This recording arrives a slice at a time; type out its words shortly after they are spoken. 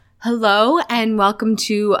Hello and welcome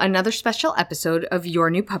to another special episode of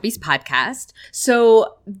Your New Puppies podcast.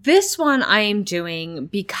 So this one I am doing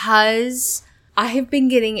because I have been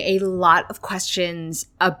getting a lot of questions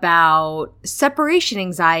about separation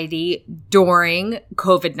anxiety during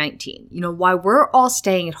COVID-19. While we're all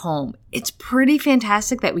staying at home, it's pretty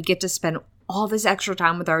fantastic that we get to spend all this extra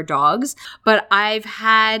time with our dogs. But I've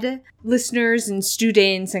had listeners and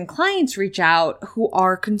students and clients reach out who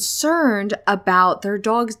are concerned about their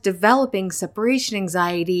dogs developing separation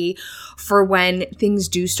anxiety for when things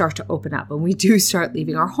do start to open up and we do start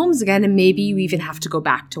leaving our homes again, and maybe you even have to go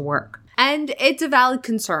back to work. And it's a valid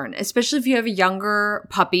concern, especially if you have a younger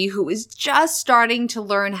puppy who is just starting to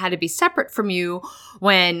learn how to be separate from you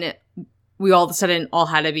when we all of a sudden all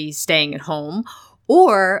had to be staying at home.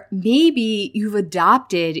 Or maybe you've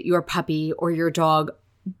adopted your puppy or your dog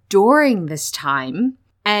during this time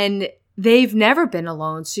and they've never been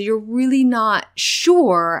alone, so you're really not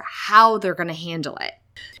sure how they're going to handle it.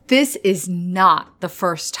 This is not the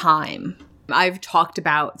first time I've talked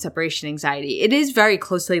about separation anxiety. It is very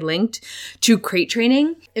closely linked to crate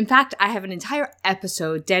training. In fact, I have an entire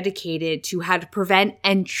episode dedicated to how to prevent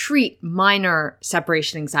and treat minor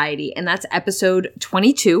separation anxiety, and that's episode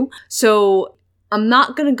 22. So I'm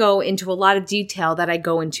not going to go into a lot of detail that I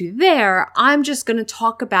go into there. I'm just going to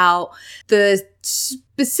talk about the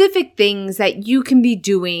specific things that you can be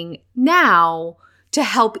doing now to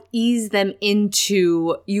help ease them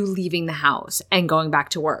into you leaving the house and going back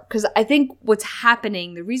to work. Because I think what's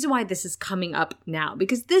happening, the reason why this is coming up now,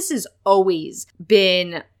 because this has always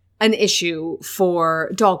been an issue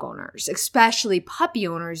for dog owners, especially puppy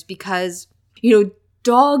owners, because,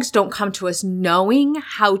 dogs don't come to us knowing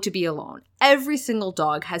how to be alone. Every single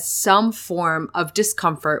dog has some form of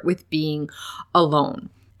discomfort with being alone.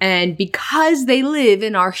 And because they live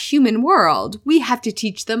in our human world, we have to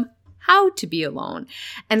teach them how to be alone.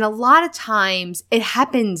 And a lot of times it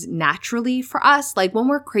happens naturally for us. Like when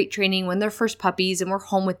we're crate training, when they're first puppies and we're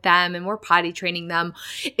home with them and we're potty training them,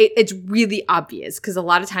 it's really obvious because a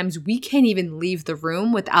lot of times we can't even leave the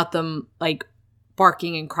room without them like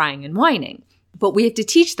barking and crying and whining. But we have to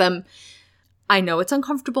teach them, I know it's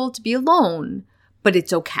uncomfortable to be alone, but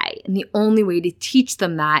it's okay. And the only way to teach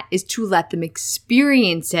them that is to let them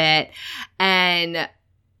experience it. And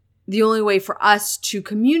the only way for us to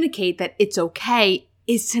communicate that it's okay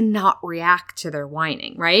is to not react to their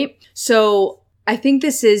whining, right? So I think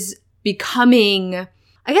this is becoming,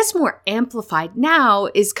 more amplified now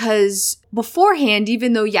is because beforehand,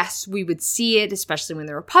 even though, yes, we would see it, especially when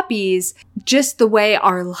they were puppies, just the way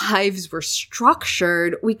our lives were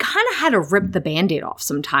structured, we kind of had to rip the Band-Aid off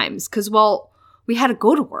sometimes because, we had to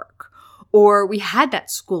go to work or we had that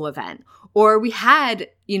school event or we had,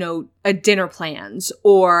 a dinner plans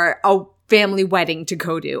or a family wedding to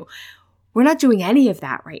go to. We're not doing any of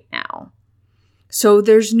that right now. So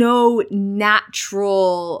there's no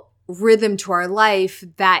natural rhythm to our life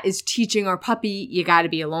that is teaching our puppy, you got to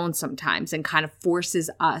be alone sometimes, and kind of forces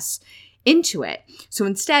us into it. So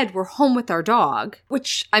instead, we're home with our dog,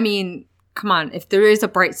 which, come on, if there is a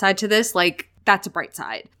bright side to this, that's a bright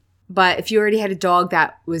side. But if you already had a dog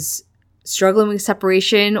that was struggling with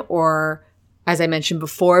separation, or as I mentioned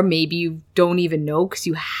before, maybe you don't even know because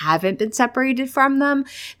you haven't been separated from them,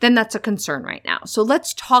 then that's a concern right now. So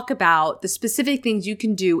let's talk about the specific things you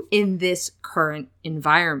can do in this current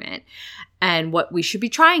environment and what we should be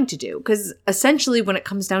trying to do. Because essentially, when it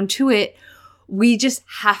comes down to it, we just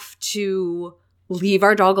have to leave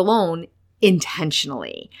our dog alone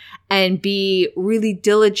intentionally and be really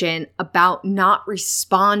diligent about not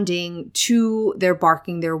responding to their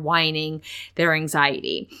barking, their whining, their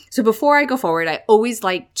anxiety. So before I go forward, I always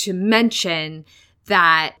like to mention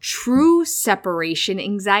that true separation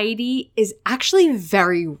anxiety is actually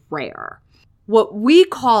very rare. What we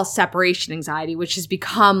call separation anxiety, which has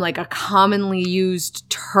become a commonly used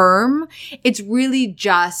term, it's really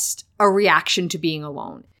just a reaction to being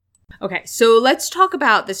alone. Okay, so let's talk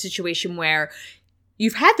about the situation where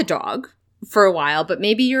you've had the dog for a while, but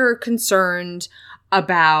maybe you're concerned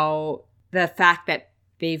about the fact that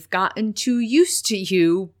they've gotten too used to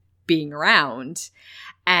you being around.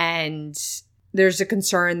 And there's a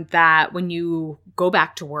concern that when you go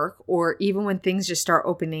back to work, or even when things just start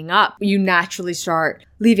opening up, you naturally start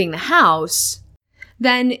leaving the house,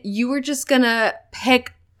 then you are just going to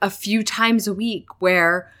pick a few times a week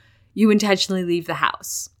where you intentionally leave the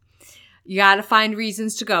house. You got to find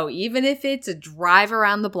reasons to go, even if it's a drive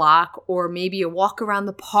around the block or maybe a walk around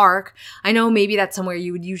the park. I know maybe that's somewhere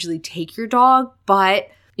you would usually take your dog, but,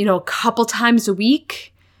 a couple times a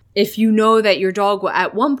week, If you know that your dog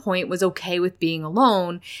at one point was okay with being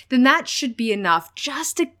alone, then that should be enough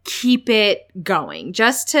just to keep it going,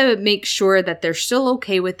 just to make sure that they're still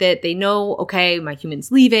okay with it. They know, okay, my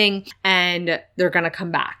human's leaving and they're going to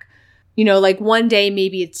come back. You know, like one day,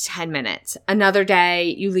 maybe it's 10 minutes. Another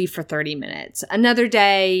day, you leave for 30 minutes. Another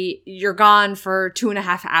day, you're gone for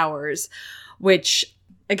 2.5 hours, which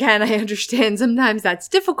again, I understand sometimes that's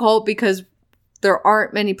difficult because there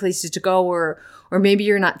aren't many places to go or maybe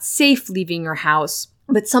you're not safe leaving your house.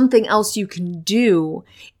 But something else you can do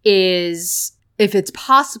is, if it's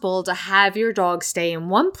possible, to have your dog stay in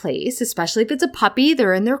one place, especially if it's a puppy,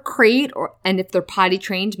 they're in their crate, and if they're potty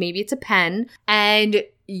trained, maybe it's a pen, and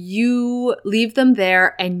you leave them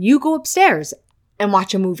there and you go upstairs and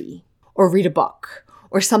watch a movie or read a book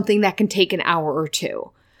or something that can take an hour or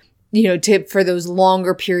two, you know, for those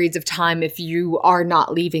longer periods of time if you are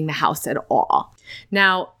not leaving the house at all.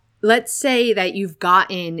 Now, let's say that you've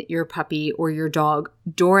gotten your puppy or your dog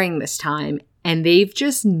during this time and they've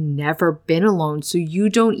just never been alone, so you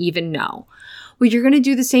don't even know. Well, you're going to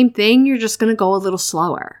do the same thing. You're just going to go a little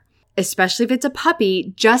slower. Especially if it's a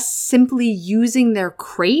puppy, just simply using their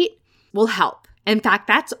crate will help. In fact,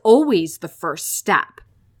 that's always the first step.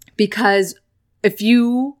 Because if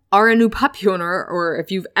you are a new puppy owner, or if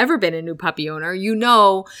you've ever been a new puppy owner, you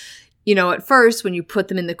know, at first when you put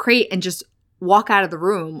them in the crate and just walk out of the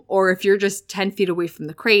room, or if you're just 10 feet away from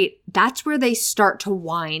the crate, that's where they start to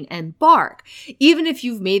whine and bark. Even if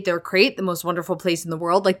you've made their crate the most wonderful place in the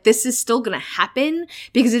world, like this is still going to happen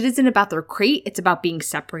because it isn't about their crate. It's about being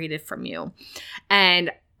separated from you.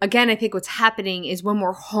 And again, I think what's happening is when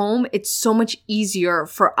we're home, it's so much easier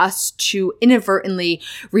for us to inadvertently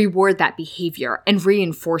reward that behavior and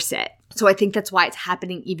reinforce it. So I think that's why it's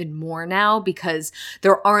happening even more now, because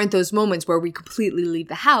there aren't those moments where we completely leave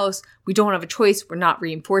the house. We don't have a choice. We're not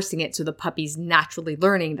reinforcing it. So the puppy's naturally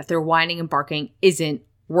learning that their whining and barking isn't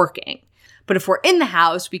working. But if we're in the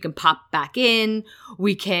house, we can pop back in.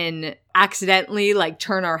 We can accidentally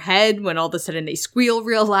turn our head when all of a sudden they squeal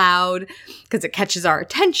real loud because it catches our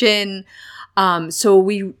attention. So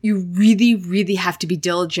you really, really have to be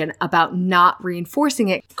diligent about not reinforcing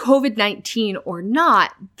it. COVID-19 or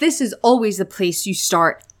not, this is always the place you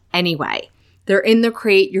start anyway. They're in the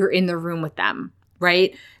crate, you're in the room with them,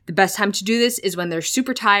 right? The best time to do this is when they're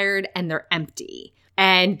super tired and they're empty.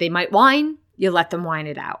 And they might whine, you let them whine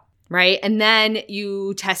it out, right? And then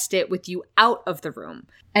you test it with you out of the room.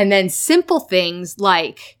 And then simple things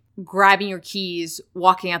like grabbing your keys,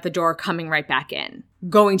 walking out the door, coming right back in,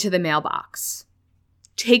 going to the mailbox,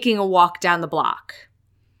 taking a walk down the block,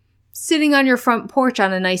 sitting on your front porch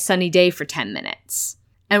on a nice sunny day for 10 minutes,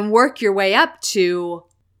 and work your way up to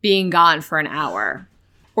being gone for an hour,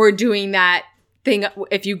 or doing that thing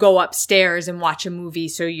if you go upstairs and watch a movie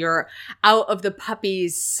so you're out of the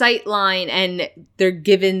puppy's sight line and they're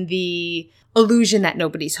given the illusion that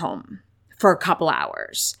nobody's home for a couple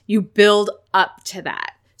hours. You build up to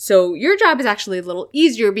that. So your job is actually a little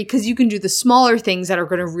easier because you can do the smaller things that are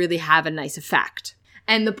going to really have a nice effect.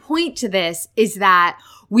 And the point to this is that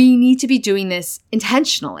we need to be doing this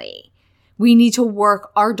intentionally. We need to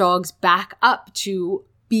work our dogs back up to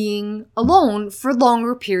being alone for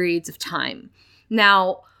longer periods of time.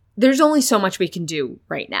 Now, there's only so much we can do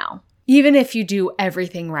right now. Even if you do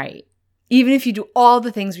everything right, even if you do all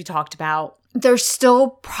the things we talked about, there's still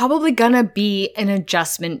probably going to be an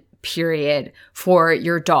adjustment period for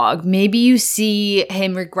your dog. Maybe you see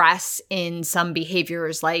him regress in some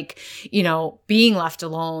behaviors like, being left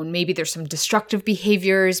alone. Maybe there's some destructive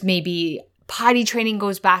behaviors. Maybe potty training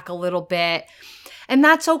goes back a little bit. And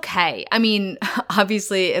that's okay. I mean,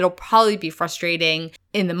 obviously it'll probably be frustrating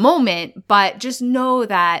in the moment, but just know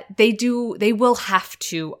that they will have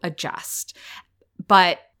to adjust,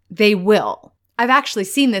 but they will. I've actually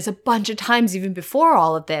seen this a bunch of times even before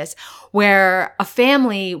all of this, where a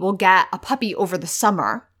family will get a puppy over the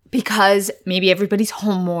summer because maybe everybody's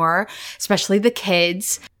home more, especially the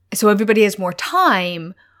kids. So everybody has more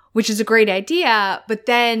time, which is a great idea. But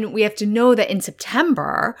then we have to know that in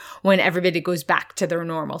September, when everybody goes back to their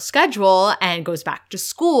normal schedule and goes back to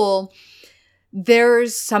school,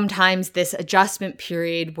 there's sometimes this adjustment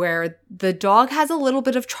period where the dog has a little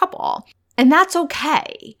bit of trouble. And that's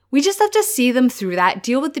okay. We just have to see them through that,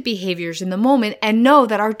 deal with the behaviors in the moment, and know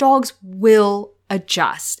that our dogs will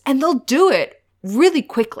adjust. And they'll do it really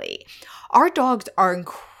quickly. Our dogs are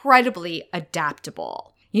incredibly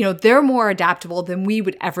adaptable. They're more adaptable than we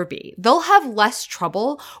would ever be. They'll have less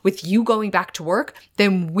trouble with you going back to work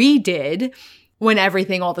than we did when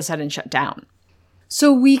everything all of a sudden shut down.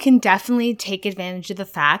 So we can definitely take advantage of the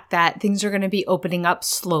fact that things are going to be opening up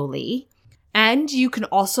slowly. And you can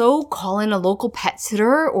also call in a local pet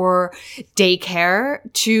sitter or daycare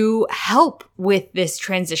to help with this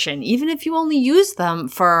transition, even if you only use them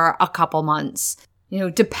for a couple months,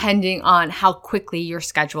 depending on how quickly your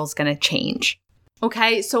schedule is going to change.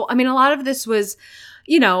 Okay, so a lot of this was,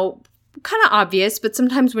 kind of obvious, but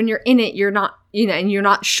sometimes when you're in it, you're not, and you're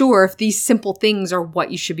not sure if these simple things are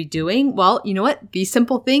what you should be doing. Well, you know what? These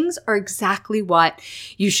simple things are exactly what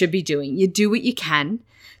you should be doing. You do what you can,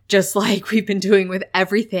 just like we've been doing with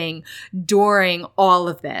everything during all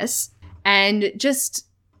of this, and just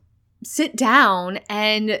sit down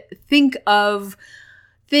and think of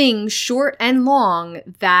things short and long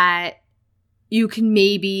that you can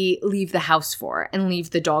maybe leave the house for and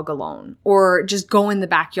leave the dog alone, or just go in the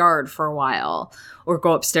backyard for a while or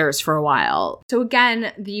go upstairs for a while. So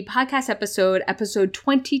again, the podcast episode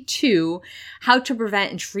 22, How to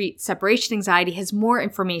Prevent and Treat Separation Anxiety, has more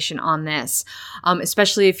information on this,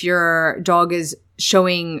 especially if your dog is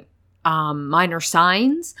showing minor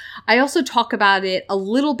signs. I also talk about it a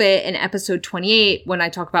little bit in episode 28 when I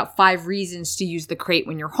talk about 5 reasons to use the crate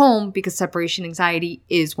when you're home, because separation anxiety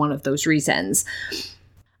is one of those reasons.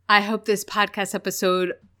 I hope this podcast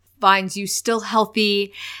episode finds you still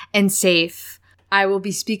healthy and safe. I will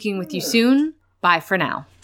be speaking with you soon. Bye for now.